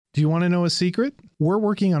Do you want to know a secret? We're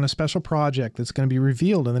working on a special project that's going to be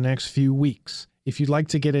revealed in the next few weeks. If you'd like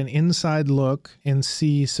to get an inside look and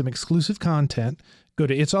see some exclusive content, go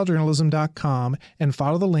to itsalljournalism.com and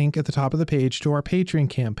follow the link at the top of the page to our Patreon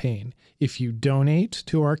campaign. If you donate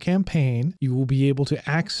to our campaign, you will be able to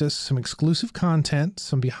access some exclusive content,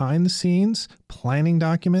 some behind the scenes, planning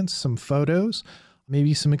documents, some photos,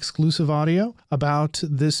 maybe some exclusive audio about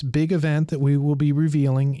this big event that we will be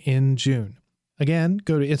revealing in June. Again,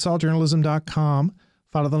 go to itsalljournalism.com,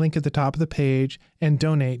 follow the link at the top of the page, and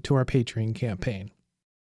donate to our Patreon campaign.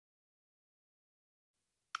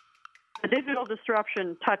 The digital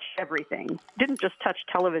disruption touched everything. Didn't just touch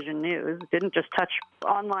television news, didn't just touch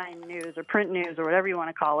online news or print news or whatever you want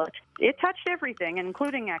to call it. It touched everything,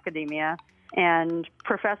 including academia, and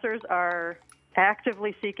professors are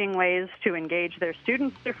actively seeking ways to engage their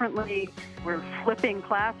students differently. We're flipping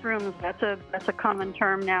classrooms. That's a common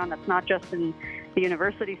term now, and that's not just in the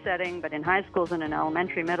university setting, but in high schools and in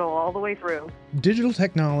elementary, middle, all the way through. Digital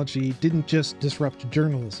technology didn't just disrupt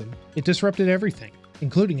journalism. It disrupted everything,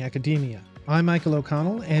 including academia. I'm Michael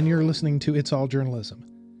O'Connell, and you're listening to It's All Journalism.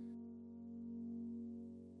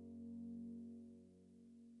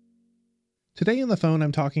 Today on the phone,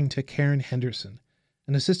 I'm talking to Keren Henderson,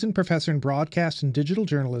 an assistant professor in broadcast and digital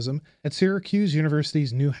journalism at Syracuse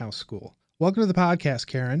University's Newhouse School. Welcome to the podcast,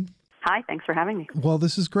 Keren. Hi, thanks for having me. Well,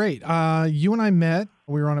 this is great. You and I met.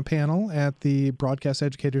 We were on a panel at the Broadcast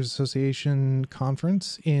Educators Association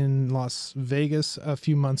conference in Las Vegas a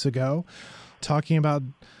few months ago, talking about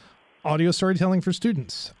audio storytelling for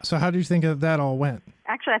students. So how did you think that all went?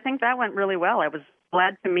 Actually, I think that went really well. I was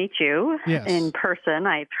glad to meet you in person.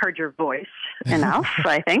 I heard your voice enough,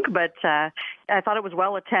 I think, but I thought it was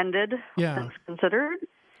well attended, things considered.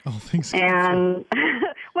 Oh, thanks. And,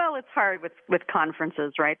 well, it's hard with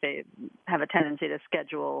conferences, right? They have a tendency to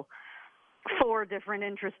schedule 4 different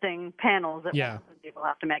interesting panels at once, and people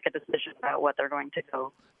have to make a decision about what they're going to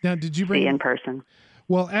go see in person.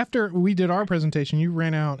 Well, after we did our presentation, you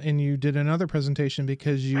ran out and you did another presentation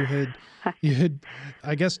because you had,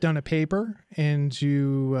 I guess, done a paper and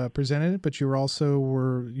you presented it, but you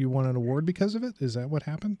you won an award because of it. Is that what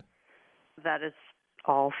happened? That is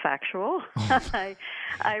all factual. Oh.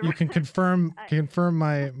 You can confirm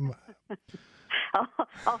my.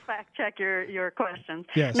 I'll fact check your questions.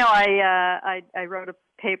 Yes. No, I wrote a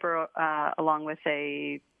paper along with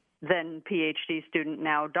a then PhD student,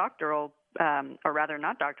 now doctoral. Or rather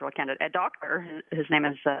not doctoral candidate, a doctor. His name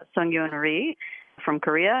is Sung-Yoon Ri from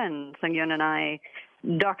Korea, and Sung-Yoon and I,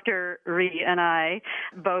 Dr. Ri and I,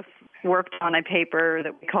 both worked on a paper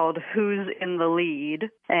that we called Who's in the Lead,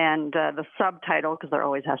 and the subtitle, because there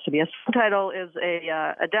always has to be a subtitle, is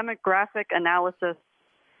a demographic analysis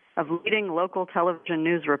of leading local television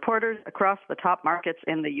news reporters across the top markets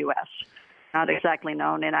in the U.S. Not exactly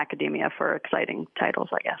known in academia for exciting titles,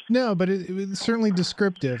 I guess. No, but it's certainly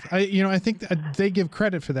descriptive. I think they give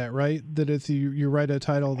credit for that, right? That if you write a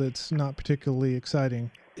title that's not particularly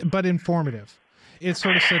exciting, but informative, it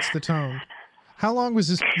sort of sets the tone. How long was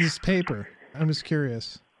this paper? I'm just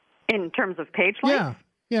curious. In terms of page length?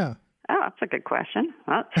 Yeah. Oh, that's a good question.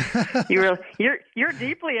 Well, you're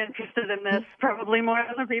deeply interested in this, probably more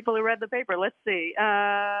than the people who read the paper. Let's see.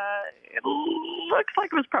 It looks like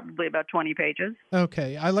it was probably about 20 pages.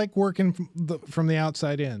 Okay, I like working from the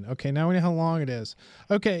outside in. Okay, now we know how long it is.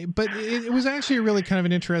 Okay, but it was actually really kind of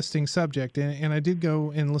an interesting subject, and I did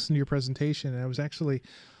go and listen to your presentation, and I was actually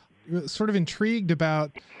sort of intrigued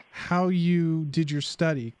about how you did your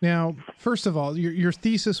study. Now, first of all, your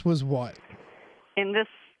thesis was what? In this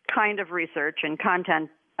kind of research and content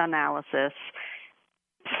analysis,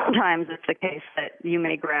 sometimes it's the case that you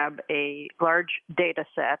may grab a large data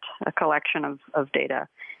set, a collection of data,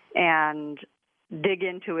 and dig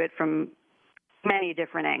into it from many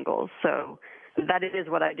different angles. So that is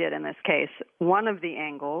what I did in this case. One of the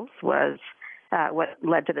angles was what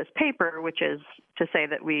led to this paper, which is to say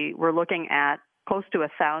that we were looking at close to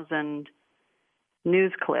 1,000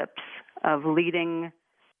 news clips of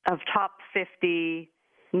top 50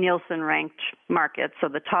 Nielsen-ranked markets, so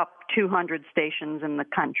the top 200 stations in the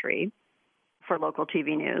country for local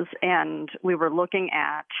TV news. And we were looking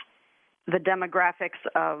at the demographics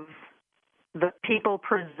of the people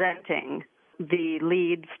presenting the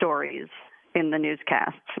lead stories in the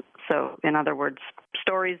newscasts. So, in other words,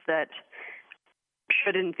 stories that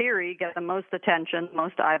should, in theory, get the most attention,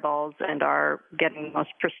 most eyeballs, and are getting the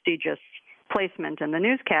most prestigious placement in the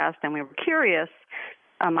newscast. And we were curious,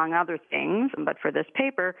 among other things, but for this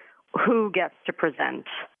paper, who gets to present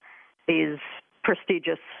these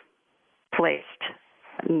prestigious placed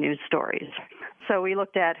news stories. So we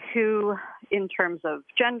looked at who in terms of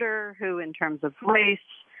gender, who in terms of race,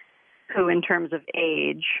 who, in terms of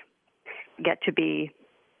age, get to be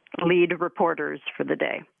lead reporters for the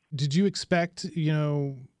day. Did you expect,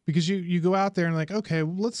 because you go out there and like, okay,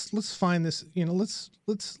 let's find this, let's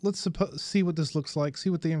see what this looks like, see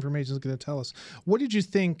what the information is going to tell us. What did you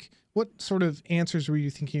think? What sort of answers were you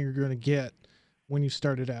thinking you're going to get when you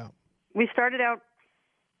started out? We started out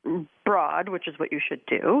broad, which is what you should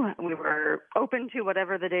do. We were open to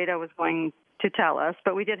whatever the data was going to tell us,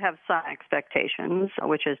 but we did have some expectations,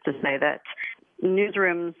 which is to say that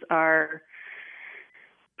newsrooms are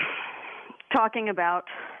talking about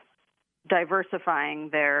diversifying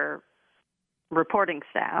their reporting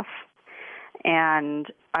staff. And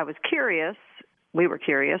I was curious, we were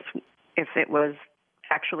curious, if it was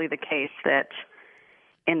actually the case that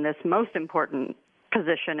in this most important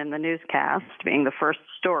position in the newscast, being the first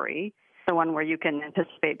story, the one where you can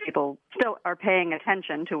anticipate people still are paying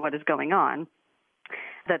attention to what is going on,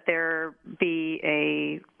 that there be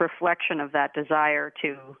a reflection of that desire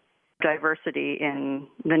to diversity in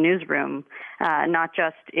the newsroom, not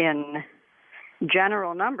just in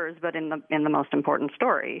general numbers, but in the most important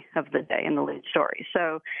story of the day, in the lead story.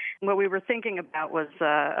 So what we were thinking about was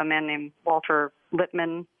a man named Walter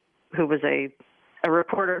Lippmann, who was a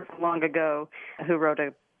reporter from long ago, who wrote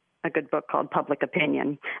a good book called Public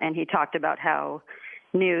Opinion. And he talked about how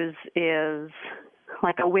news is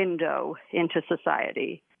like a window into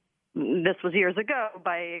society. This was years ago.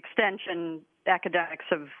 By extension, academics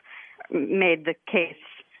have made the case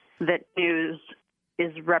that news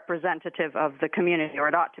is representative of the community, or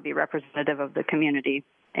it ought to be representative of the community.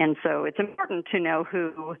 And so it's important to know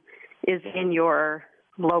who is in your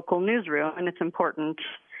local newsroom, and it's important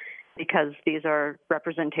because these are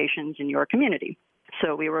representations in your community.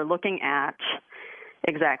 So we were looking at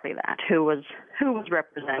exactly that, who was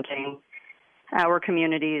representing our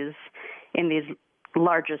communities in these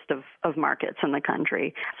largest of markets in the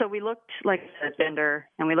country. So we looked, like I said, at gender,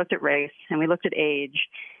 and we looked at race, and we looked at age,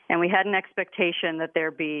 and we had an expectation that there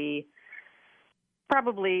be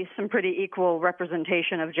probably some pretty equal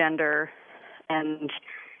representation of gender, and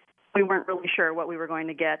we weren't really sure what we were going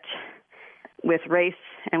to get with race,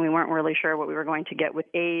 and we weren't really sure what we were going to get with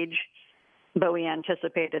age, but we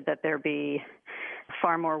anticipated that there be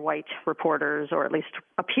far more white reporters, or at least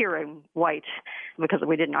appearing white, because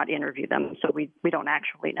we did not interview them, so we don't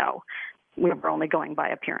actually know. We were only going by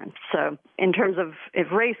appearance. So in terms of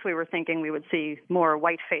race, we were thinking we would see more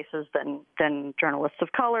white faces than journalists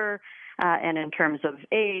of color. And in terms of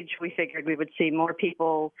age, we figured we would see more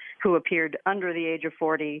people who appeared under the age of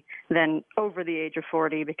 40 than over the age of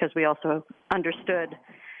 40, because we also understood,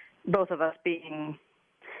 both of us being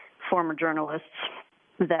former journalists,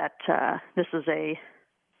 that this is a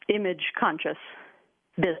image-conscious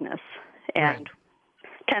business and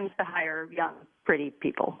tends to hire young, pretty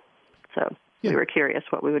people. So we were curious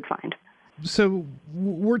what we would find. So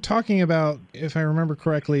we're talking about, if I remember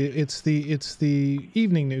correctly, it's the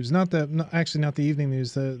evening news, not the evening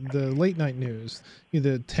news, the late night news,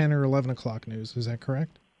 the 10 or 11 o'clock news. Is that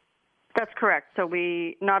correct? That's correct. So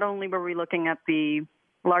we not only were we looking at the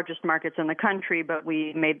largest markets in the country, but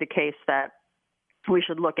we made the case that we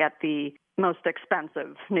should look at the most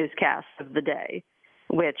expensive newscasts of the day,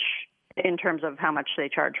 which in terms of how much they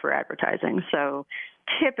charge for advertising. So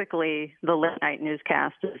typically the late night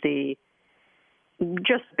newscast is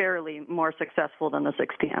just barely more successful than the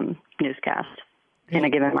 6 p.m. newscast in a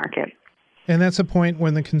given market. And that's a point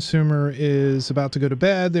when the consumer is about to go to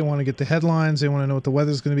bed. They want to get the headlines. They want to know what the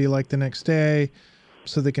weather's going to be like the next day,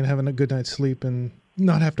 so they can have a good night's sleep and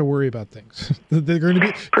not have to worry about things. They're going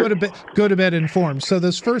to be go to bed informed. So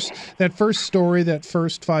that first story, that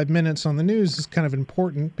first 5 minutes on the news is kind of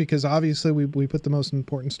important, because obviously we put the most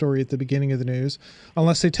important story at the beginning of the news,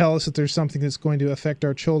 unless they tell us that there's something that's going to affect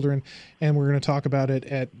our children, and we're going to talk about it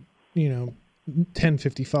at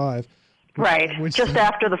 10:55. Right, just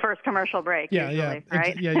after the first commercial break. Usually,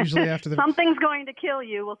 right? Usually after the... Something's going to kill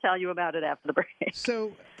you. We'll tell you about it after the break.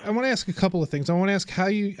 So I want to ask a couple of things. I want to ask how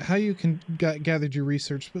you gathered your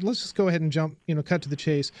research, but let's just go ahead and cut to the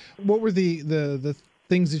chase. What were the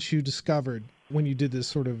things that you discovered when you did this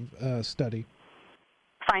sort of study?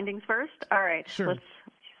 Findings first? All right. Sure.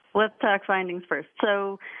 Let's talk findings first.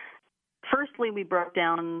 So firstly, we broke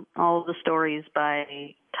down all of the stories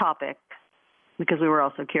by topic, because we were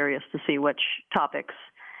also curious to see which topics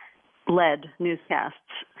led newscasts.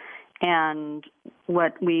 And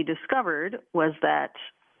what we discovered was that,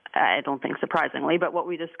 I don't think surprisingly, but what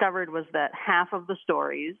we discovered was that half of the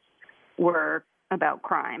stories were about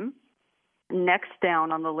crime. Next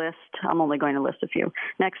down on the list, I'm only going to list a few.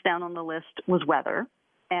 Next down on the list was weather.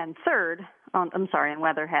 And third, and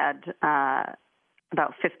weather had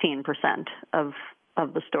about 15% of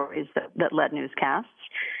of the stories that led newscasts.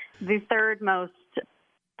 The third most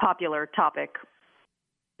popular topic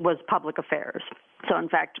was public affairs. So in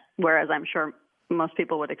fact, whereas I'm sure most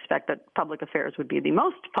people would expect that public affairs would be the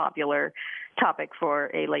most popular topic for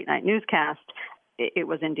a late night newscast, it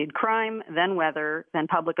was indeed crime, then weather, then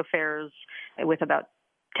public affairs, with about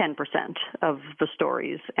 10% of the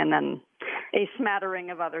stories, and then a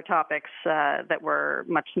smattering of other topics that were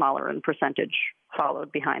much smaller in percentage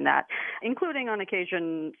followed behind that, including on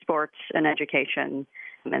occasion sports and education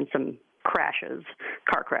and some crashes,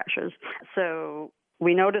 car crashes. So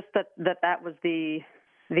we noticed that was the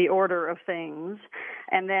order of things.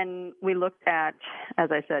 And then we looked at, as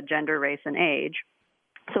I said, gender, race, and age.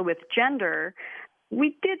 So with gender,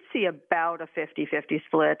 we did see about a 50-50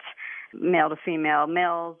 split, male to female,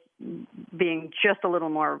 males being just a little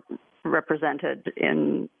more represented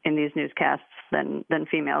in these newscasts than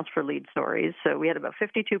females for lead stories. So we had about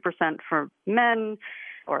 52% for men,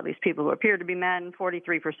 or at least people who appear to be men,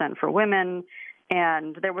 43% for women,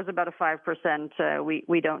 and there was about a 5%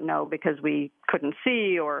 we don't know because we couldn't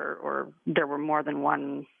see, or there was more than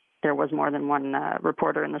one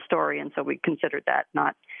reporter in the story, and so we considered that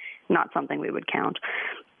not something we would count.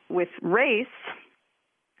 With race,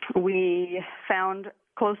 we found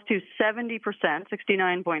close to 70%,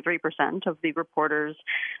 69.3% of the reporters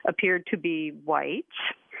appeared to be white.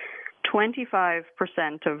 25%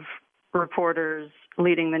 of reporters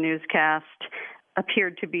leading the newscast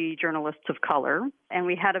appeared to be journalists of color, and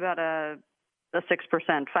we had about a 6%,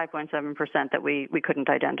 5.7% that we couldn't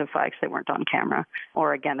identify because they weren't on camera.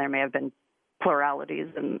 Or again, there may have been pluralities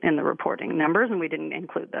in the reporting numbers, and we didn't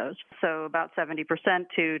include those. So about 70%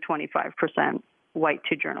 to 25% white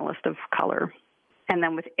to journalists of color. And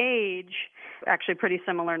then with age, actually pretty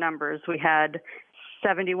similar numbers. We had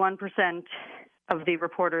 71% of the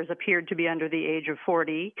reporters appeared to be under the age of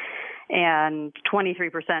 40, and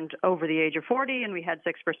 23% over the age of 40, and we had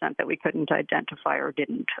 6% that we couldn't identify or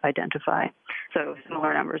didn't identify. So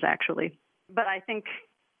similar numbers, actually. But I think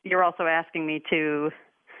you're also asking me to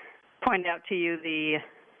point out to you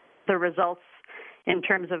the results in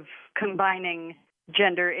terms of combining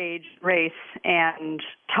gender, age, race, and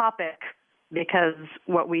topic, because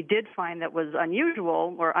what we did find that was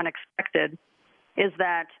unusual or unexpected is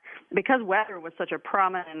that because weather was such a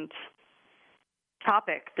prominent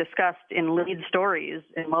topic discussed in lead stories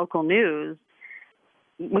in local news,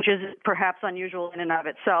 which is perhaps unusual in and of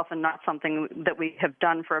itself and not something that we have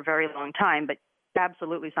done for a very long time, but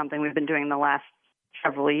absolutely something we've been doing the last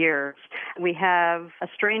several years. We have a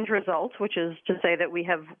strange result, which is to say that we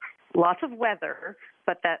have lots of weather,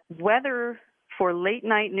 but that weather for late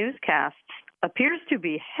night newscasts appears to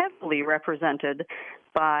be heavily represented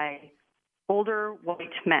by older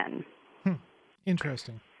white men.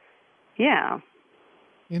 Interesting. Yeah.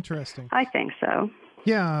 Interesting. I think so.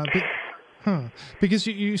 Yeah. Because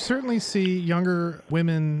you certainly see younger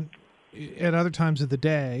women at other times of the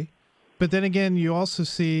day, but then again, you also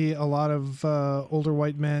see a lot of older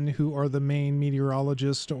white men who are the main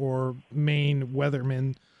meteorologist or main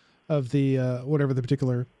weatherman of the whatever the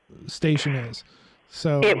particular station is.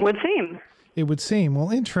 So it would seem. It would seem.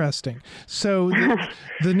 Well, interesting. So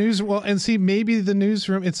the news, well, and see, maybe the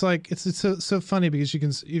newsroom, it's like, it's so funny because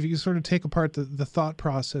if you sort of take apart the thought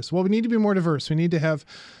process. Well, we need to be more diverse. We need to have,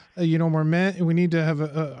 more men. We need to have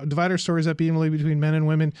divide our stories up evenly between men and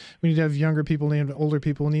women. We need to have younger people, we need to have older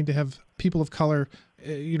people. We need to have people of color,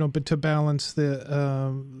 but to balance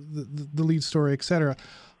the lead story, et cetera.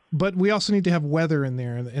 But we also need to have weather in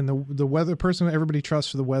there, and the weather person everybody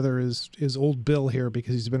trusts for the weather is old Bill here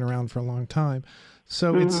because he's been around for a long time.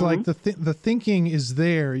 So It's like the thinking is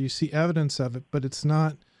there. You see evidence of it, but it's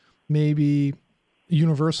not maybe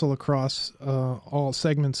universal across all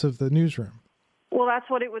segments of the newsroom. Well, that's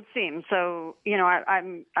what it would seem. So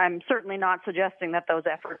I'm certainly not suggesting that those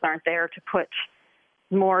efforts aren't there to put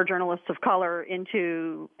more journalists of color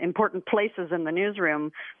into important places in the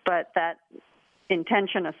newsroom, but that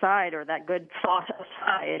intention aside, or that good thought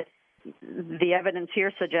aside, the evidence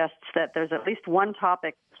here suggests that there's at least one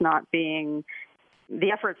topic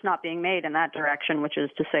the effort's not being made in that direction, which is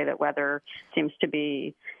to say that weather seems to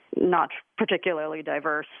be not particularly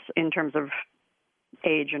diverse in terms of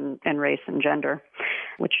age and race and gender,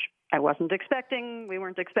 which I wasn't expecting, we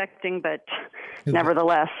weren't expecting, but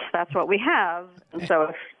nevertheless, that's what we have. And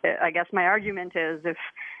so I guess my argument is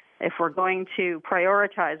if we're going to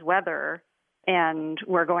prioritize weather, and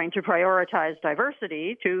we're going to prioritize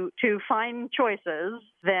diversity to find choices,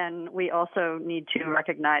 then we also need to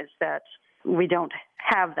recognize that we don't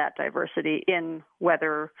have that diversity in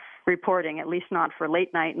weather reporting, at least not for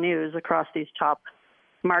late night news across these top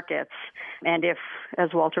markets. And if, as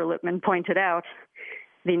Walter Lippmann pointed out,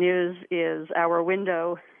 the news is our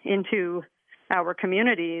window into our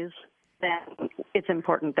communities, then it's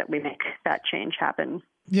important that we make that change happen.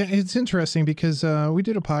 Yeah, it's interesting because we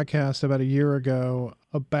did a podcast about a year ago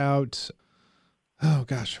about, oh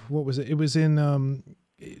gosh, what was it? It was in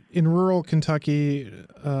rural Kentucky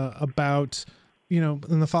about,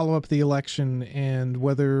 in the follow-up of the election and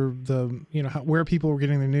whether where people were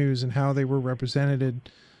getting their news and how they were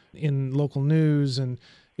represented in local news and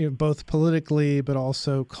both politically but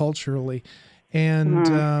also culturally. And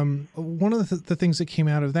one of the things that came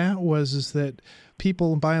out of that is that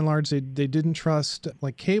people, by and large, they didn't trust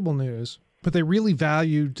like cable news, but they really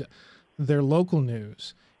valued their local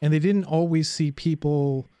news. And they didn't always see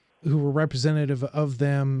people who were representative of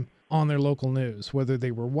them on their local news, whether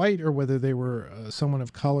they were white or whether they were someone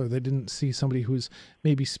of color. They didn't see somebody who was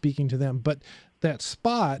maybe speaking to them. But that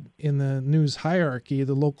spot in the news hierarchy,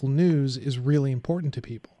 the local news, is really important to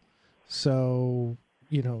people. So,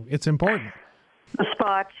 it's important. The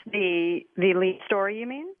spot, the lead story, you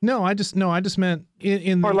mean? No, I just meant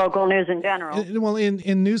in or local news in general. Well,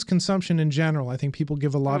 in news consumption in general, I think people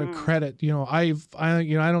give a lot of credit. I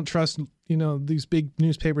don't trust these big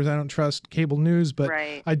newspapers. I don't trust cable news, but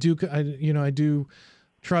right. I do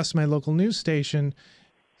trust my local news station.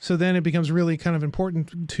 So then it becomes really kind of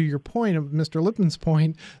important to your point, of Mr. Lipman's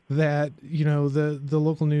point, that the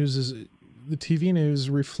local news the TV news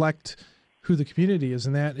reflect who the community is,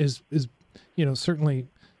 and that is certainly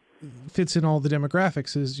fits in all the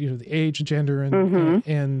demographics, is the age, gender,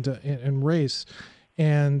 and race.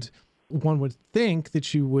 And one would think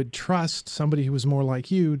that you would trust somebody who was more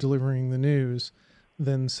like you delivering the news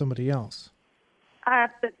than somebody else.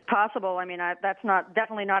 It's possible. I mean, that's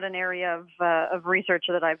definitely not an area of research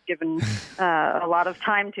that I've given a lot of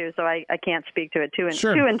time to, so I can't speak to it too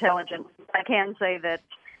intelligent. I can say that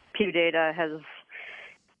Pew data has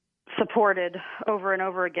supported over and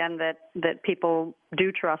over again that people do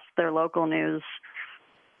trust their local news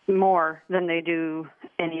more than they do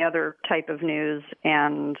any other type of news,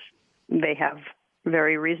 and they have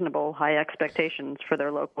very reasonable high expectations for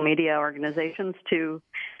their local media organizations to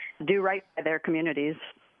do right by their communities.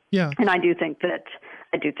 Yeah. And I do think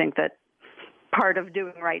that part of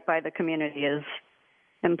doing right by the community is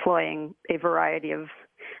employing a variety of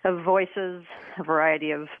voices, a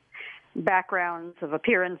variety of backgrounds, of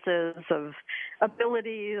appearances, of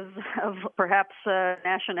abilities, of perhaps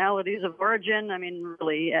nationalities of origin. I mean,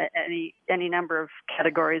 really, any number of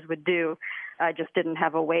categories would do. I just didn't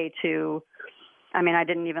have a way to. I mean, I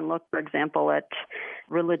didn't even look, for example, at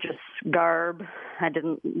religious garb.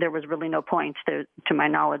 There was really no point to my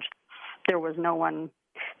knowledge. There was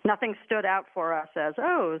nothing stood out for us as,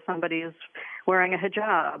 oh, somebody's wearing a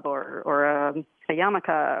hijab or a yarmulke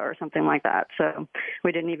or something like that. So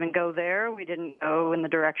we didn't even go there. We didn't go in the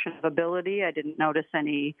direction of ability. I didn't notice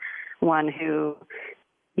anyone who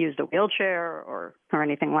used a wheelchair or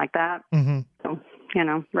anything like that. Mm-hmm.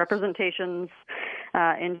 So, representations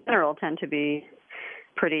in general tend to be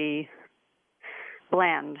pretty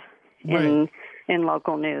bland in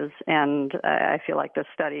local news. And I feel like this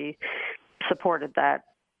study supported that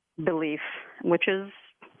belief, which is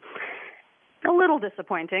a little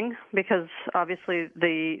disappointing because obviously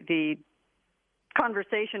the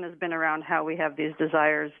conversation has been around how we have these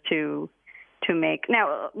desires to make.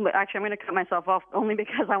 Now, actually, I'm going to cut myself off only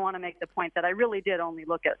because I want to make the point that I really did only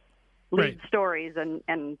look at lead stories,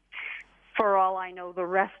 and for all I know, the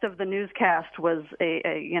rest of the newscast was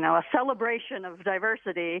a celebration of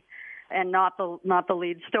diversity and not the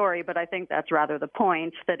lead story. But I think that's rather the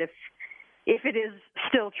point, that if it is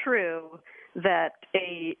still true that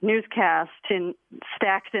a newscast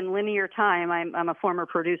stacked in linear time, I'm a former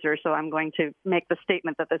producer, so I'm going to make the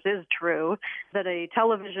statement that this is true, that a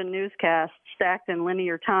television newscast stacked in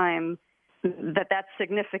linear time, that's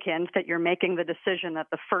significant, that you're making the decision that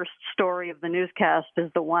the first story of the newscast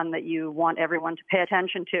is the one that you want everyone to pay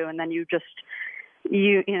attention to, and then we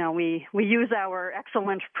use our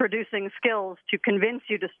excellent producing skills to convince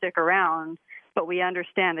you to stick around, but we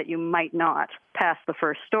understand that you might not pass the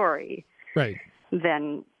first story. Right.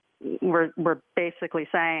 Then we're basically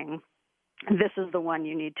saying this is the one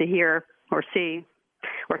you need to hear or see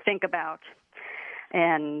or think about.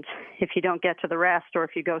 And if you don't get to the rest, or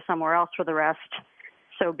if you go somewhere else for the rest,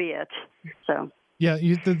 so be it. So yeah,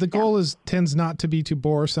 the goal tends not to be to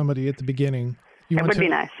bore somebody at the beginning. It would be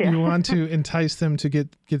nice. Yeah. You want to entice them to get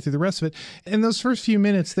through the rest of it. And those first few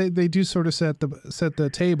minutes, they do sort of set the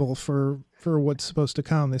table for what's supposed to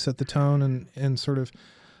come. They set the tone and sort of,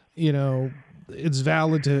 it's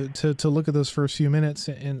valid to look at those first few minutes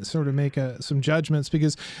and sort of make some judgments,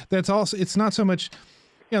 because that's also, it's not so much,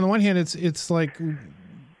 on the one hand, it's like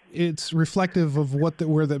it's reflective of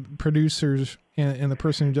where the producers and the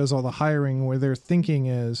person who does all the hiring, where their thinking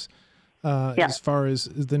is, as far as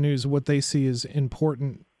the news, what they see is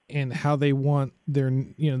important and how they want their,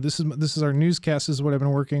 this is our newscast. This is what I've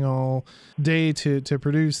been working all day to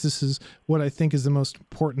produce. This is what I think is the most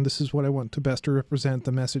important. This is what I want to best to represent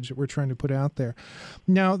the message that we're trying to put out there.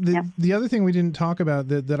 Now, the other thing we didn't talk about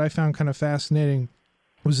that I found kind of fascinating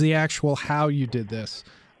was the actual how you did this.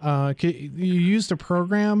 You used a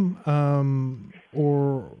program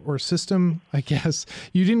or system, I guess.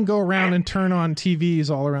 You didn't go around and turn on TVs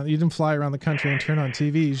all around. You didn't fly around the country and turn on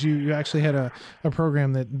TVs. You actually had a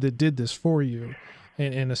program that did this for you,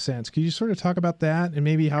 in a sense. Could you sort of talk about that and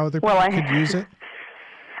maybe how other people could use it?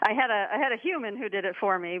 I had a human who did it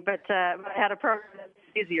for me, but I had a program that's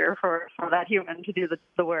easier for that human to do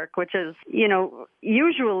the work, which is,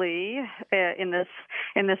 usually in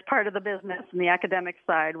this part of the business, in the academic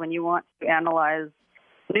side, when you want to analyze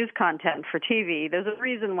news content for TV, there's a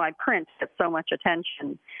reason why print gets so much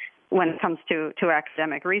attention when it comes to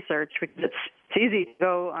academic research, because it's easy to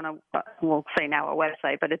go on we'll say now a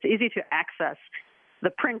website, but it's easy to access the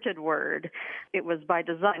printed word. It was by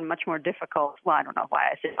design much more difficult. Well, I don't know why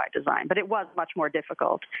I say by design, but it was much more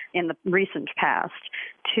difficult in the recent past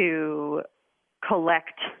to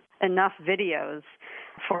collect enough videos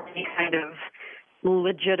for any kind of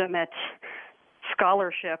legitimate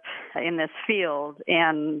scholarship in this field.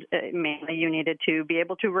 And mainly you needed to be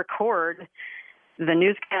able to record the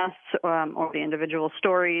newscasts or the individual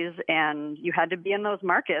stories, and you had to be in those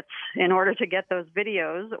markets in order to get those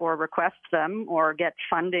videos or request them or get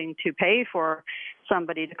funding to pay for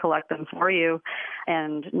somebody to collect them for you.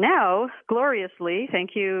 And now, gloriously,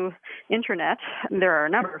 thank you, Internet, there are a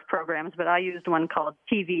number of programs, but I used one called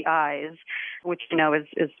TV Eyes, which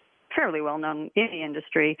is fairly well known in the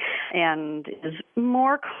industry and is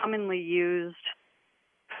more commonly used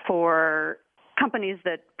for companies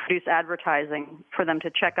that produce advertising, for them to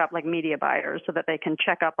check up, like media buyers, so that they can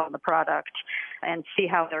check up on the product and see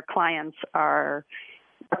how their clients are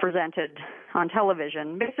represented on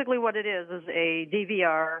television. Basically what it is a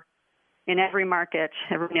DVR in every market,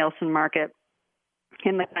 every Nielsen market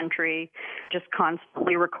in the country, just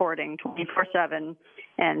constantly recording 24/7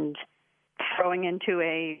 and throwing into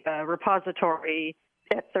a repository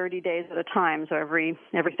at 30 days at a time. So every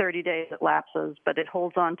 30 days it lapses, but it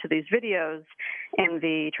holds on to these videos and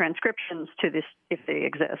the transcriptions to this, if they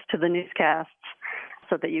exist, to the newscasts,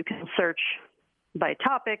 so that you can search by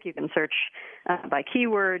topic, you can search by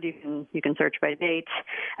keyword, you can search by date,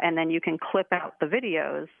 and then you can clip out the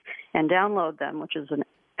videos and download them, which is an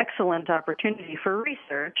excellent opportunity for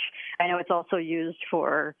research. I know it's also used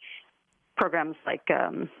for programs like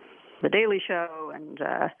The Daily Show and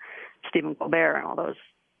Stephen Colbert and all those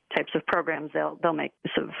types of programs. They'll make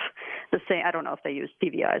use of the same. I don't know if they use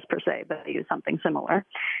TVIs per se, but they use something similar.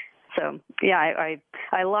 So yeah,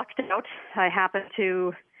 I lucked out. I happened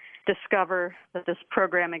to discover that this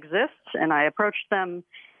program exists, and I approached them,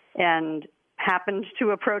 and happened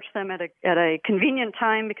to approach them at a convenient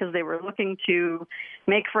time because they were looking to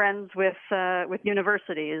make friends with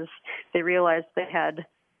universities. They realized they had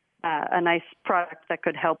a nice product that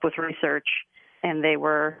could help with research, and they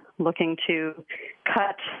were looking to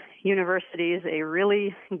cut universities a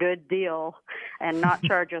really good deal and not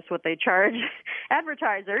charge us what they charge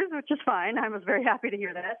advertisers, which is fine. I was very happy to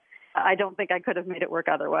hear that. I don't think I could have made it work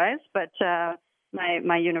otherwise, but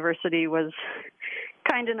my university was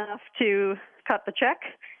kind enough to cut the check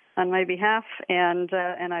on my behalf, and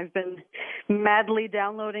I've been madly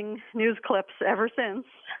downloading news clips ever since,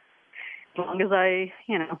 as long as I,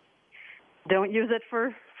 don't use it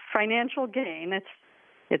for financial gain.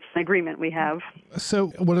 It's an agreement we have. So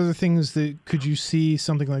what other things could you see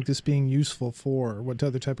something like this being useful for? What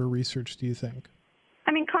other type of research do you think?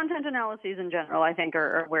 I mean, content analyses in general, I think,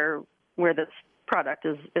 are where this product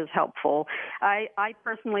is helpful. I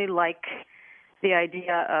personally like the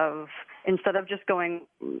idea of, instead of just going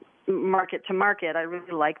market to market, I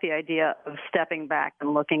really like the idea of stepping back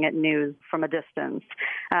and looking at news from a distance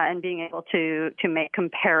and being able to make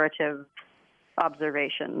comparative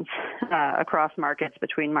observations across markets,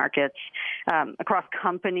 between markets, across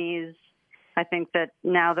companies. I think that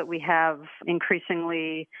now that we have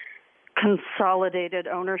increasingly consolidated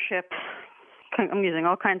ownership, I'm using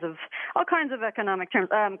all kinds of economic terms,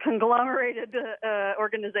 conglomerated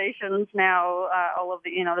organizations now, all of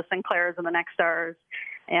the the Sinclairs and the Nexstars,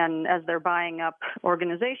 and as they're buying up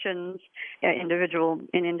organizations in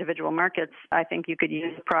individual markets, I think you could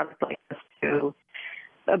use a product like this to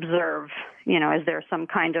observe, is there some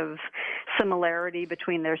kind of similarity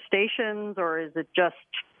between their stations, or is it just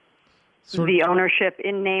the ownership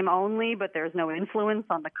in name only, but there's no influence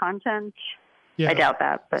on the content. Yeah. I doubt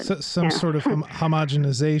that, but some sort of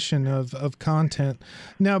homogenization of content.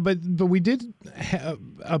 Now, but we did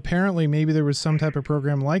apparently maybe there was some type of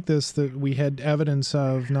program like this that we had evidence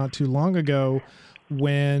of not too long ago,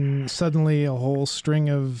 when suddenly a whole string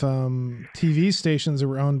of TV stations that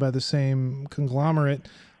were owned by the same conglomerate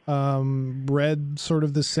read sort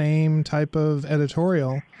of the same type of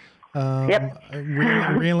editorial,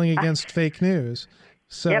 railing against fake news.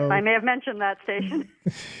 So, I may have mentioned that station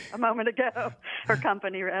a moment ago, or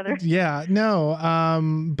company rather. Yeah, no,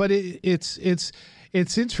 but it's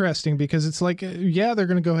interesting because it's like, they're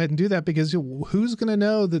going to go ahead and do that because who's going to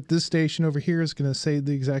know that this station over here is going to say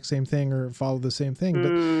the exact same thing or follow the same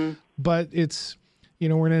thing? But it's,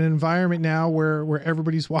 we're in an environment now where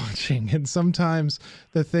everybody's watching, and sometimes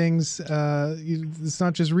the things, it's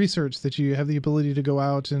not just research, that you have the ability to go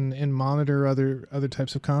out and monitor other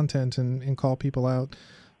types of content and call people out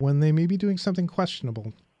when they may be doing something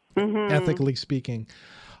questionable, ethically speaking.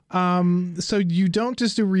 So you don't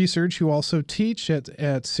just do research; you also teach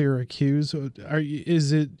at Syracuse.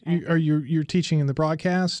 You're teaching in the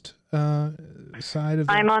broadcast side of?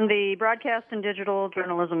 I'm on the broadcast and digital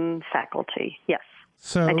journalism faculty. Yes.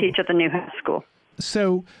 So I teach at the Newhouse school.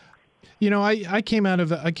 So, I came out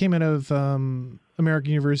of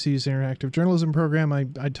American University's interactive journalism program. I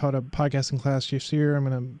taught a podcasting class this year. I'm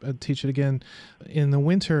going to teach it again in the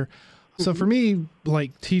winter. So for me,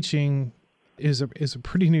 like, teaching is a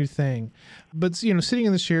pretty new thing. But sitting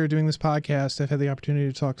in this chair doing this podcast, I've had the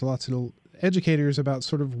opportunity to talk to lots of educators about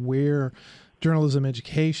sort of where journalism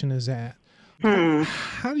education is at.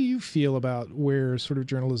 How do you feel about where sort of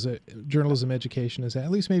journalism education is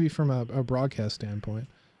at least maybe from a broadcast standpoint?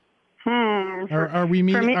 Are we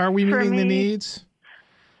meeting the needs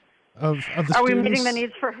of the students? Are we meeting the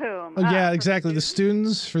needs for whom? Oh, yeah, exactly. The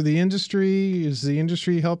students, for the industry. Is the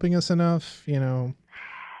industry helping us enough?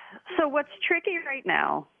 So what's tricky right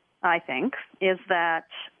now, I think, is that,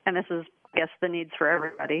 and this is, I guess, the needs for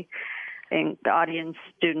everybody, the audience,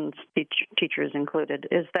 students, teachers included,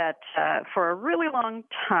 is that for a really long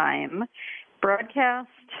time, broadcast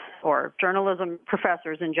or journalism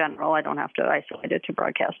professors in general, I don't have to isolate it to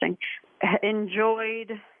broadcasting,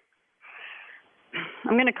 enjoyed,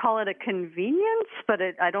 I'm going to call it a convenience, but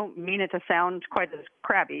I don't mean it to sound quite as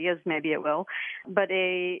crabby as maybe it will, but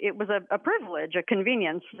it was a privilege, a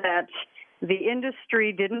convenience that the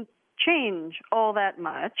industry didn't change all that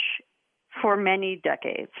much for many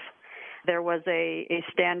decades. There was a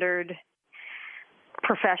standard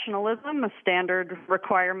professionalism, a standard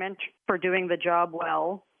requirement for doing the job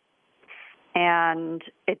well, and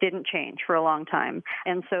it didn't change for a long time.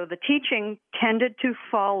 And so the teaching tended to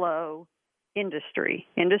follow industry.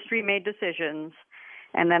 Industry made decisions,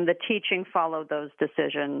 and then the teaching followed those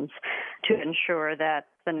decisions to ensure that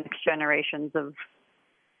the next generations of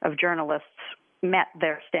journalists met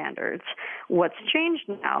their standards. What's changed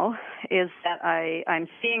now is that I'm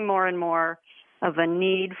seeing more and more of a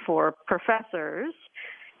need for professors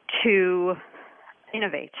to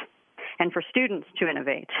innovate and for students to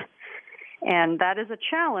innovate. And that is a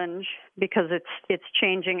challenge because it's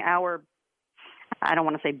changing our, I don't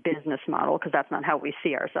want to say business model because that's not how we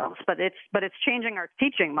see ourselves, but it's changing our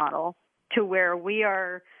teaching model to where we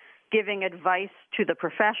are giving advice to the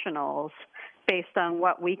professionals based on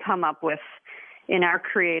what we come up with in our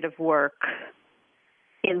creative work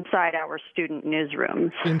inside our student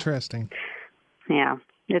newsrooms. Interesting. Yeah,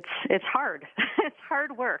 it's hard. It's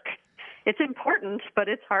hard work. It's important, but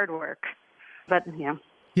it's hard work. But yeah.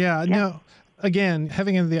 Yeah. No. Again,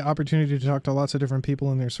 having the opportunity to talk to lots of different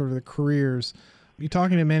people in their sort of their careers, you're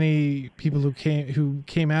talking to many people who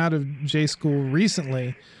came out of J school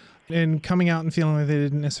recently, and coming out and feeling like they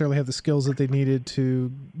didn't necessarily have the skills that they needed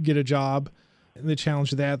to get a job. The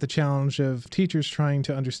challenge of teachers trying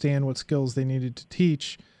to understand what skills they needed to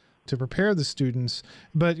teach to prepare the students.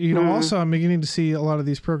 But, also I'm beginning to see a lot of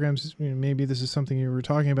these programs, maybe this is something you were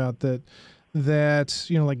talking about, that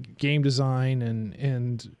like game design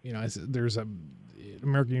and there's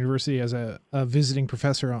American University has a visiting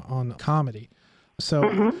professor on comedy.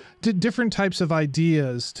 So different types of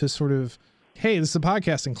ideas to sort of, hey, this is a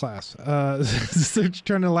podcasting class. They're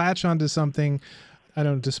trying to latch onto something, I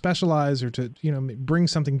don't know, to specialize or to, bring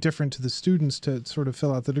something different to the students to sort of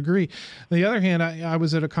fill out the degree. On the other hand, I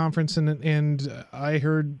was at a conference and I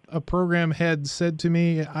heard a program head said to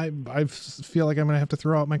me, I feel like I'm going to have to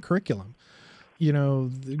throw out my curriculum.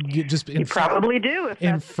 Just in, you probably do.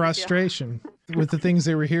 In frustration with the things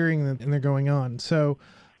they were hearing and they're going on. So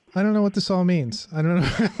I don't know what this all means. I don't know.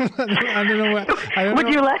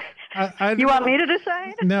 You want me to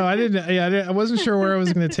decide? No, I didn't. Yeah, I wasn't sure where I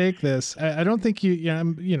was going to take this. I don't think you.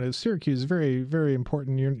 Yeah, Syracuse is a very, very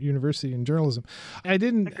important university in journalism. I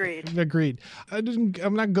didn't. Agreed.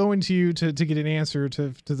 I'm not going to you to get an answer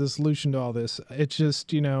to the solution to all this. It's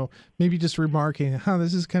just maybe just remarking,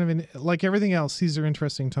 this is kind of like everything else. These are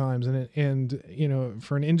interesting times, and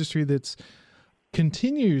for an industry that's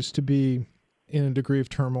continues to be in a degree of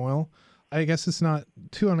turmoil, I guess it's not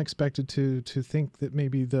too unexpected to think that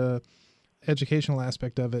maybe the educational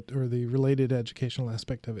aspect of it or the related educational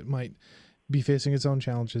aspect of it might be facing its own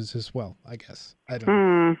challenges as well, I guess. I don't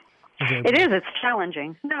know. It is. It's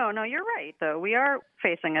challenging. No, you're right, though. We are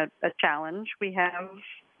facing a challenge. We have,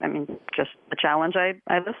 just the challenge I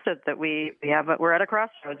listed, that we're at a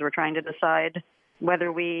crossroads. We're trying to decide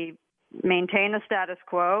whether we maintain a status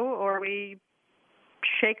quo or we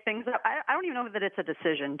shake things up. I don't even know that it's a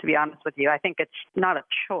decision, to be honest with you. I think it's not a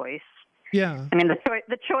choice. Yeah.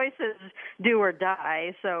 The choice is do or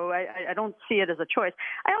die, so I don't see it as a choice.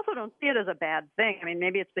 I also don't see it as a bad thing.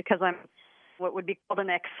 Maybe it's because I'm what would be called an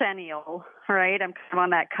exennial, right? I'm kind of on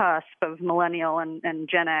that cusp of millennial and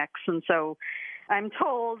Gen X, and so I'm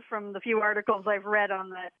told from the few articles I've read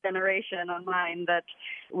on that generation online that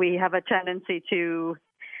we have a tendency to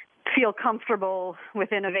feel comfortable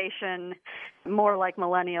with innovation, more like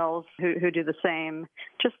millennials who do the same.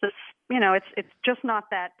 Just this, it's just not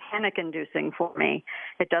that panic-inducing for me.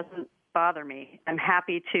 It doesn't bother me. I'm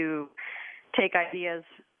happy to take ideas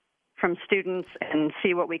from students and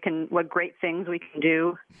see what great things we can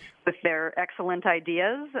do with their excellent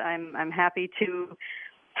ideas. I'm happy to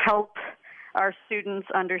help our students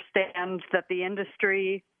understand that the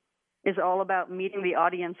industry is all about meeting the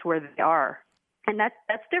audience where they are. And that's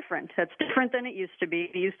different. That's different than it used to be.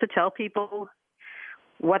 We used to tell people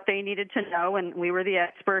what they needed to know, and we were the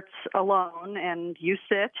experts alone, and you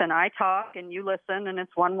sit and I talk and you listen, and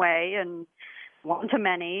it's one way and one to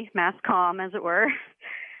many, mass comm, as it were.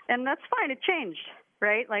 And that's fine. It changed,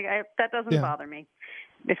 right? That doesn't bother me.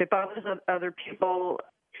 If it bothers other people,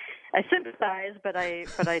 I sympathize, but I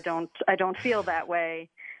don't feel that way.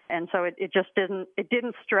 And so it just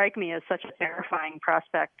didn't strike me as such a terrifying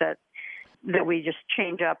prospect that we just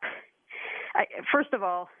change up. First of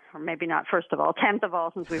all, or maybe not first of all, 10th of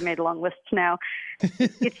all, since we've made long lists now,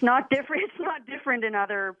 it's not different. It's not different in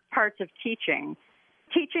other parts of teaching.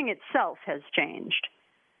 Teaching itself has changed.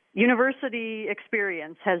 University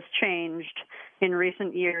experience has changed in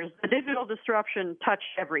recent years. The digital disruption touched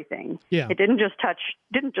everything. Yeah. It didn't just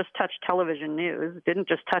touch television news. It didn't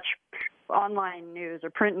just touch online news or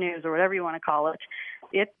print news or whatever you want to call it.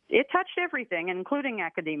 It touched everything, including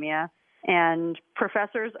academia. And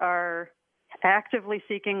professors are actively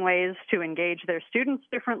seeking ways to engage their students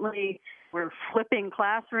differently. We're flipping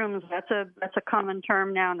classrooms. That's a common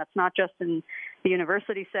term now, and that's not just in the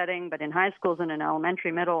university setting, but in high schools and in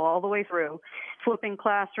elementary, middle, all the way through. Flipping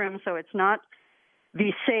classrooms, so it's not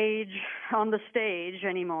the sage on the stage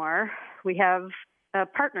anymore. We have a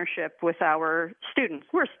partnership with our students.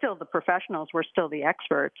 We're still the professionals. We're still the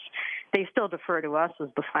experts. They still defer to us as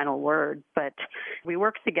the final word, but we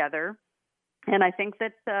work together. And I think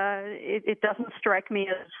that it doesn't strike me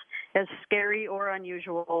as scary or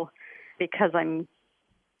unusual because I'm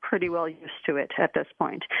pretty well used to it at this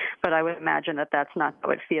point. But I would imagine that that's not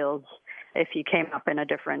how it feels if you came up in a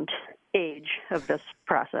different age of this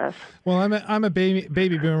process. Well, I'm a baby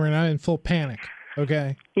boomer and I'm in full panic.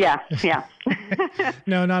 Okay. Yeah.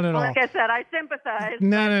 No, not at all. Like I said, I sympathize.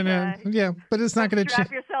 No. Yeah, but it's not going to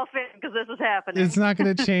strap yourself in because this is happening. It's not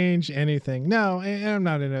going to change anything. No, and I'm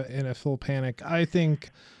not in a full panic. I think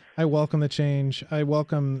I welcome the change. I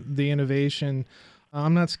welcome the innovation.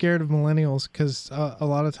 I'm not scared of millennials because a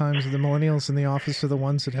lot of times the millennials in the office are the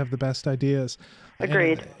ones that have the best ideas.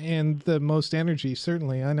 Agreed. And the most energy,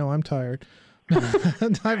 certainly. I know I'm tired.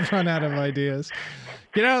 I've run out of ideas.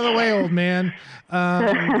 Get out of the way, old man,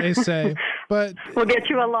 they say. But we'll get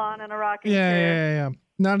you a lawn and a rocking chair. Yeah.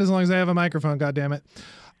 Not as long as I have a microphone, goddammit.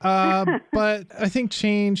 But I think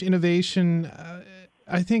change, innovation,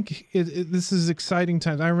 I think this is exciting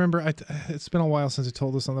times. I remember, it's been a while since I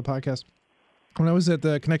told this on the podcast. When I was at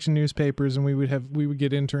the Connection newspapers and we would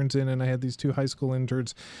get interns in, and I had these 2 high school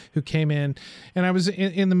interns who came in, and I was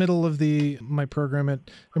in the middle of my program at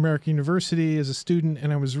American University as a student,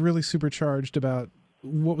 and I was really supercharged about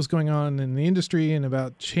what was going on in the industry and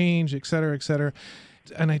about change, et cetera, et cetera.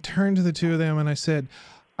 And I turned to the 2 of them and I said,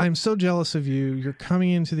 I'm so jealous of you. You're coming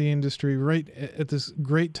into the industry right at this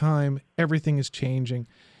great time. Everything is changing.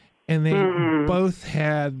 And they both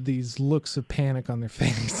had these looks of panic on their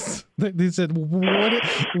face. They said,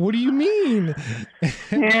 what do you mean?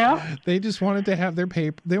 Yeah. They just wanted to have their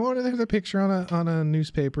paper. They wanted to have their picture on a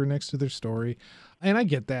newspaper next to their story. And I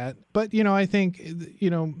get that. But, I think,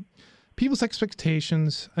 people's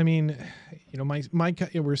expectations, I mean,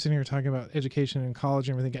 we're sitting here talking about education and college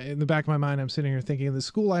and everything. In the back of my mind, I'm sitting here thinking the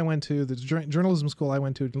school I went to, the journalism school I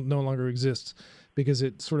went to no longer exists because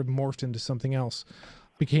it sort of morphed into something else.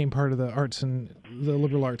 Became part of the arts and the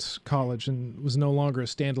liberal arts college and was no longer a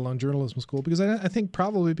standalone journalism school because I think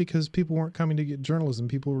probably because people weren't coming to get journalism.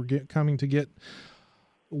 People were coming to get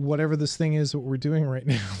whatever this thing is that we're doing right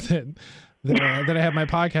now that I have my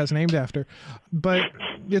podcast named after. But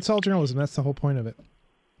it's all journalism. That's the whole point of it.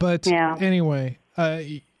 But anyway,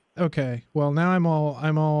 okay. Well, now I'm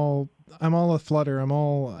all aflutter. I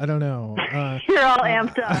don't know. You're all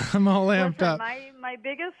amped up. I'm all amped up. One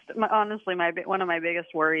of my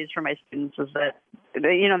biggest worries for my students is that,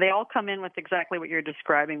 they all come in with exactly what you're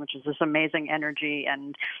describing, which is this amazing energy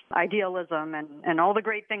and idealism and all the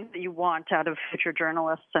great things that you want out of future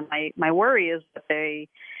journalists. And my worry is that they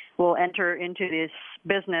will enter into this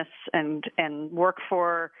business and work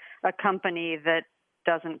for a company that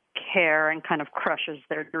doesn't care and kind of crushes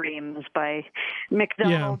their dreams by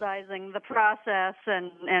McDonaldizing the process,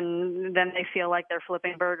 and then they feel like they're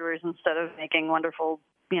flipping burgers instead of making wonderful,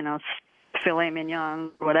 filet mignon,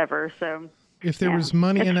 whatever. So if there was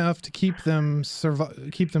money enough to keep them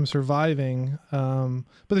surviving, but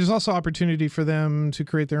there's also opportunity for them to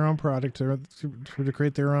create their own product or to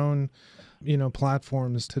create their own,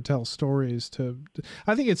 platforms to tell stories.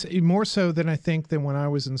 I think it's more so than when I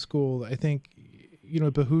was in school. I think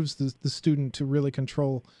it behooves the student to really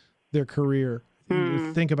control their career,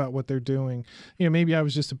 think about what they're doing. Maybe I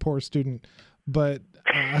was just a poor student, but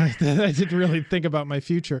I didn't really think about my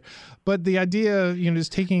future. But the idea,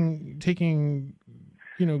 just taking,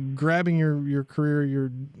 grabbing your career, your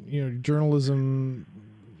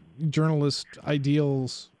journalist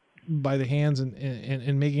ideals by the hands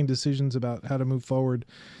and making decisions about how to move forward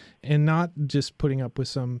and not just putting up with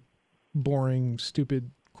some boring,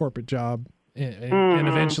 stupid corporate job. And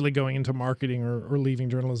eventually going into marketing or leaving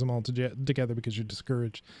journalism altogether because you're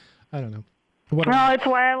discouraged. I don't know. It's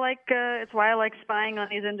why I like spying on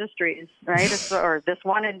these industries, right? Or this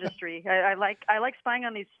one industry. I like spying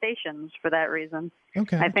on these stations for that reason.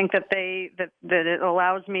 Okay. I think that it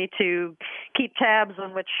allows me to keep tabs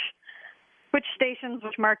on which stations,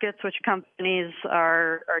 which markets, which companies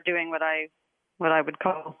are doing what I would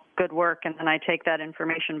call good work, and then I take that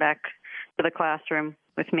information back to the classroom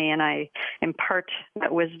with me, and I impart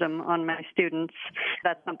that wisdom on my students.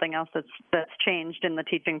 That's something else that's changed in the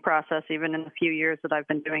teaching process, even in the few years that I've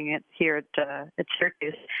been doing it here at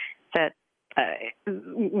Syracuse. That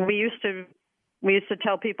we used to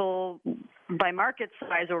tell people by market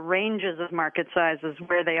size or ranges of market sizes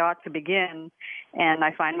where they ought to begin, and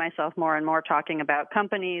I find myself more and more talking about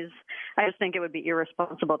companies. I just think it would be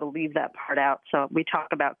irresponsible to leave that part out. So we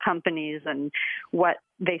talk about companies and what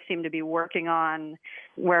they seem to be working on.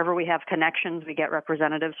 Wherever we have connections, we get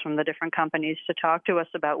representatives from the different companies to talk to us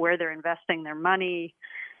about where they're investing their money,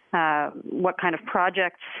 what kind of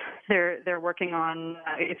projects they're working on,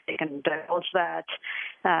 if they can divulge that.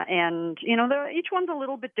 And, each one's a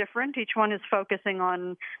little bit different. Each one is focusing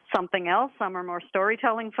on something else. Some are more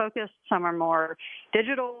storytelling focused. Some are more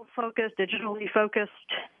digitally focused.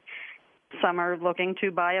 Some are looking to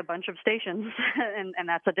buy a bunch of stations, and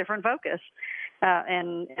that's a different focus,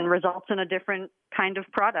 and results in a different kind of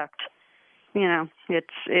product.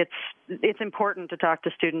 It's important to talk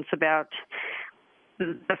to students about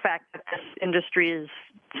the fact that this industry is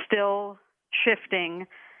still shifting.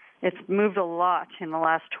 It's moved a lot in the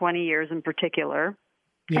last 20 years in particular.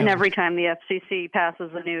 Yeah. And every time the FCC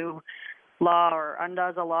passes a new law or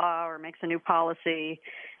undoes a law or makes a new policy,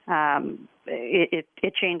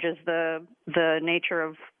 it changes the nature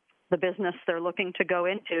of the business they're looking to go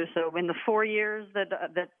into. So in the 4 years that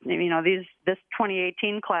this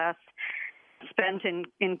 2018 class spent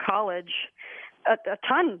in college, a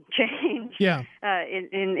ton changed. Yeah.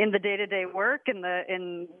 In the day-to-day work and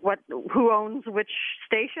who owns which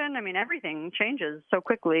station. I mean, everything changes so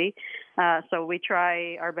quickly. So we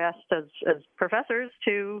try our best as professors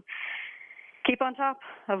to keep on top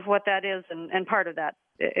of what that is, and part of that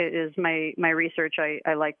is my research. I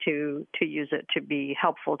like to use it to be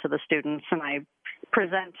helpful to the students, and I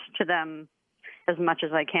present to them as much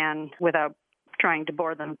as I can without trying to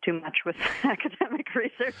bore them too much with academic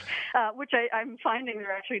research, which I'm finding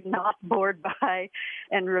they're actually not bored by,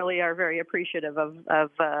 and really are very appreciative of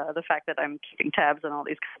the fact that I'm keeping tabs on all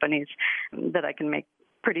these companies, that I can make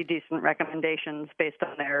pretty decent recommendations based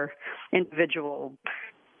on their individual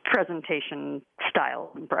presentation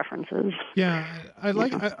style and preferences. Yeah, I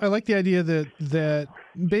like the idea that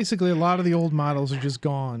basically a lot of the old models are just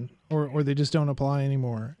gone, or they just don't apply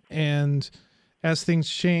anymore. And as things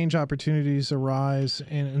change, opportunities arise,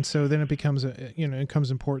 and so then it becomes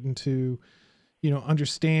important to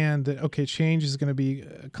understand that, okay,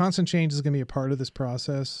 constant change is going to be a part of this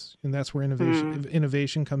process, and that's where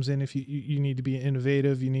innovation comes in. If you need to be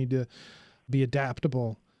innovative, you need to be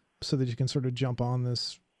adaptable so that you can sort of jump on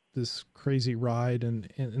this crazy ride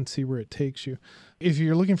and see where it takes you. If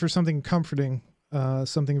you're looking for something comforting,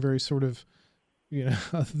 something very sort of,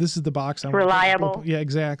 this is the box I'm reliable. Yeah,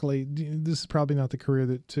 exactly. This is probably not the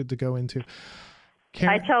career to go into.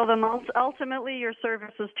 Keren, I tell them ultimately your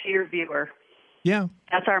service is to your viewer. Yeah.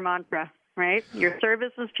 That's our mantra, right? Your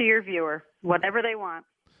service is to your viewer, whatever they want.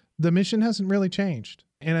 The mission hasn't really changed.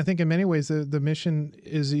 And I think in many ways, the mission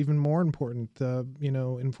is even more important,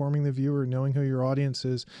 informing the viewer, knowing who your audience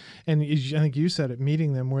is. And I think you said it,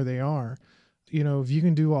 meeting them where they are. If you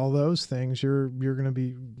can do all those things, you're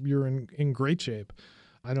in great shape.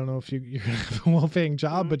 I don't know if you're going to have a well-paying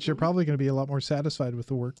job, but you're probably going to be a lot more satisfied with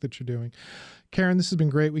the work that you're doing. Keren, this has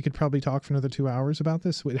been great. We could probably talk for another 2 hours about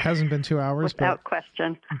this. It hasn't been 2 hours. Without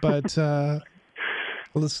question. But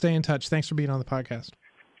let's stay in touch. Thanks for being on the podcast.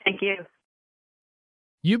 Thank you.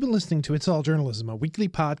 You've been listening to It's All Journalism, a weekly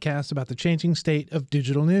podcast about the changing state of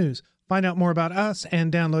digital news. Find out more about us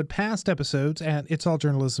and download past episodes at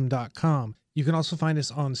itsalljournalism.com. You can also find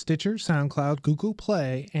us on Stitcher, SoundCloud, Google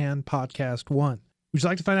Play, and Podcast One. Would you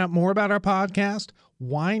like to find out more about our podcast?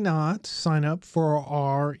 Why not sign up for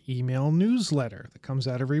our email newsletter that comes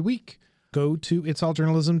out every week? Go to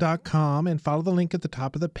itsalljournalism.com and follow the link at the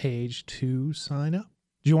top of the page to sign up.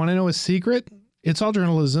 Do you want to know a secret? It's All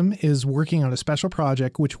Journalism is working on a special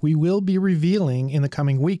project which we will be revealing in the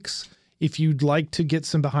coming weeks. If you'd like to get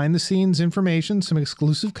some behind-the-scenes information, some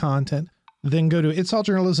exclusive content, then go to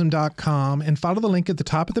itsalljournalism.com and follow the link at the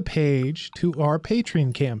top of the page to our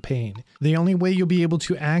Patreon campaign. The only way you'll be able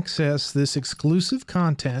to access this exclusive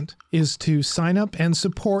content is to sign up and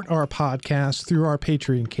support our podcast through our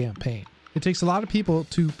Patreon campaign. It takes a lot of people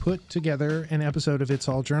to put together an episode of It's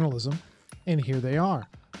All Journalism, and here they are.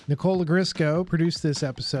 Nicole Grisco produced this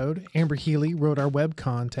episode. Amber Healy wrote our web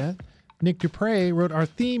content. Nick Dupre wrote our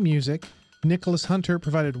theme music. Nicholas Hunter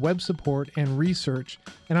provided web support and research,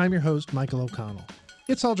 and I'm your host, Michael O'Connell.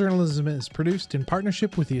 It's All Journalism is produced in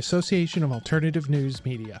partnership with the Association of Alternative News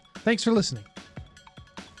Media. Thanks for listening.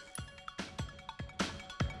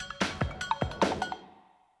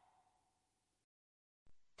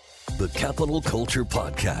 The Capital Culture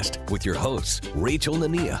Podcast with your hosts, Rachel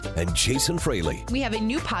Nania and Jason Fraley. We have a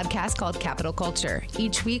new podcast called Capital Culture.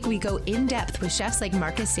 Each week, we go in-depth with chefs like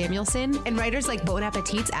Marcus Samuelsson and writers like Bon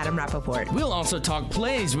Appetit's Adam Rappaport. We'll also talk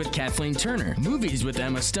plays with Kathleen Turner, movies with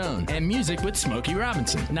Emma Stone, and music with Smokey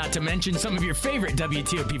Robinson. Not to mention some of your favorite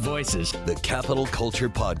WTOP voices. The Capital Culture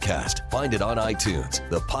Podcast. Find it on iTunes,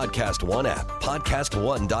 the Podcast One app,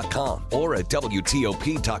 podcastone.com, or at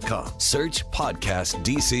WTOP.com. Search Podcast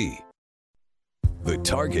DC. The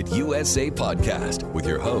Target USA Podcast with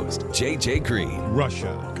your host, JJ Green.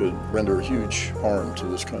 Russia could render huge harm to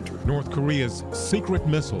this country. North Korea's secret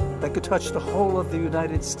missile that could touch the whole of the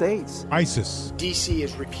United States. ISIS. D.C.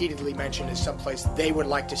 is repeatedly mentioned as someplace they would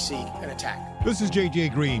like to see an attack. This is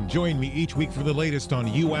JJ Green. Join me each week for the latest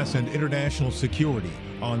on U.S. and international security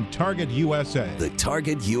on Target USA. The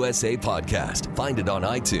Target USA Podcast. Find it on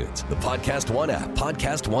iTunes, the Podcast One app,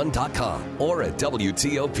 podcastone.com, or at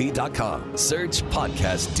WTOP.com. Search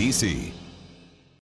Podcast DC.